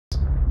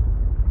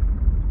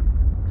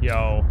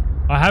Yo.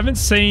 I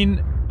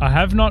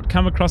have not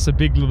come across a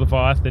big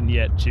leviathan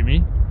yet, Jimmy.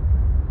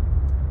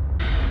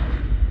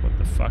 What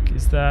the fuck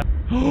is that?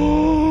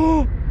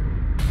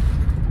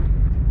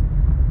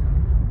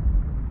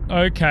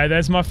 Okay,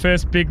 there's my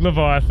first big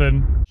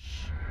leviathan.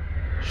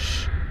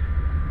 Shh.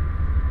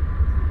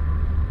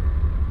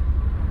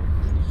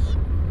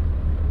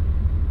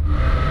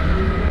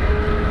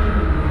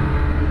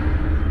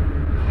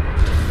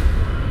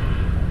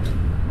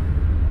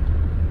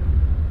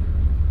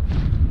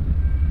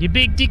 You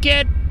big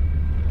dickhead!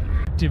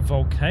 Active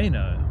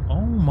volcano.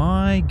 Oh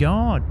my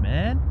god,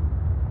 man.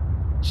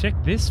 Check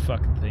this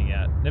fucking thing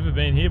out. Never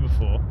been here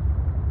before.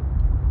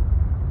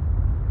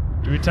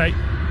 Do we take...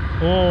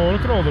 Oh,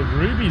 look at all the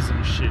rubies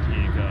and shit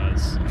here,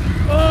 guys.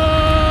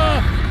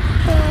 Oh!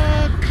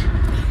 Fuck!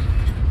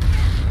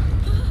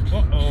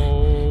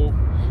 Uh-oh.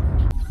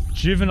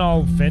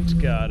 Juvenile vent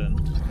garden.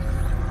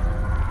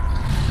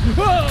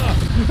 Ah!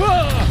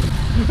 Ah!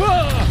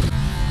 Ah!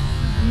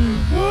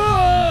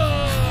 Ah!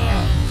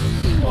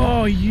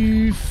 Oh,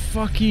 you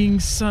fucking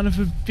son of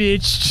a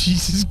bitch.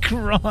 Jesus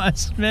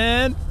Christ,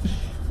 man.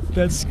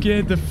 That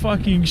scared the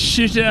fucking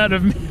shit out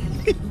of me.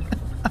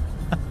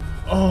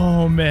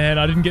 Oh, man.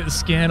 I didn't get the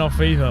scan off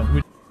either.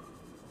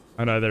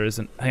 Oh, no, there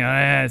isn't. Hang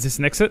on. Is this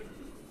an exit?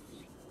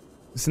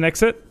 Is this an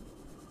exit?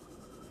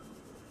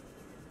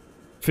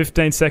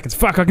 15 seconds.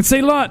 Fuck, I can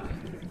see light.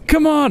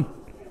 Come on.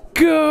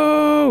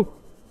 Go.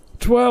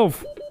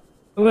 12.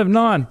 11.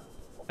 9.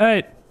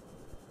 8.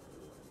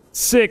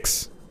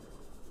 6.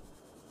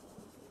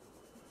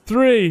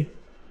 3.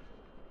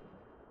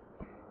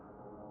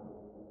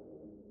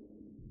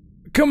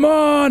 Come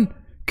on!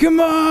 Come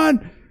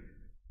on!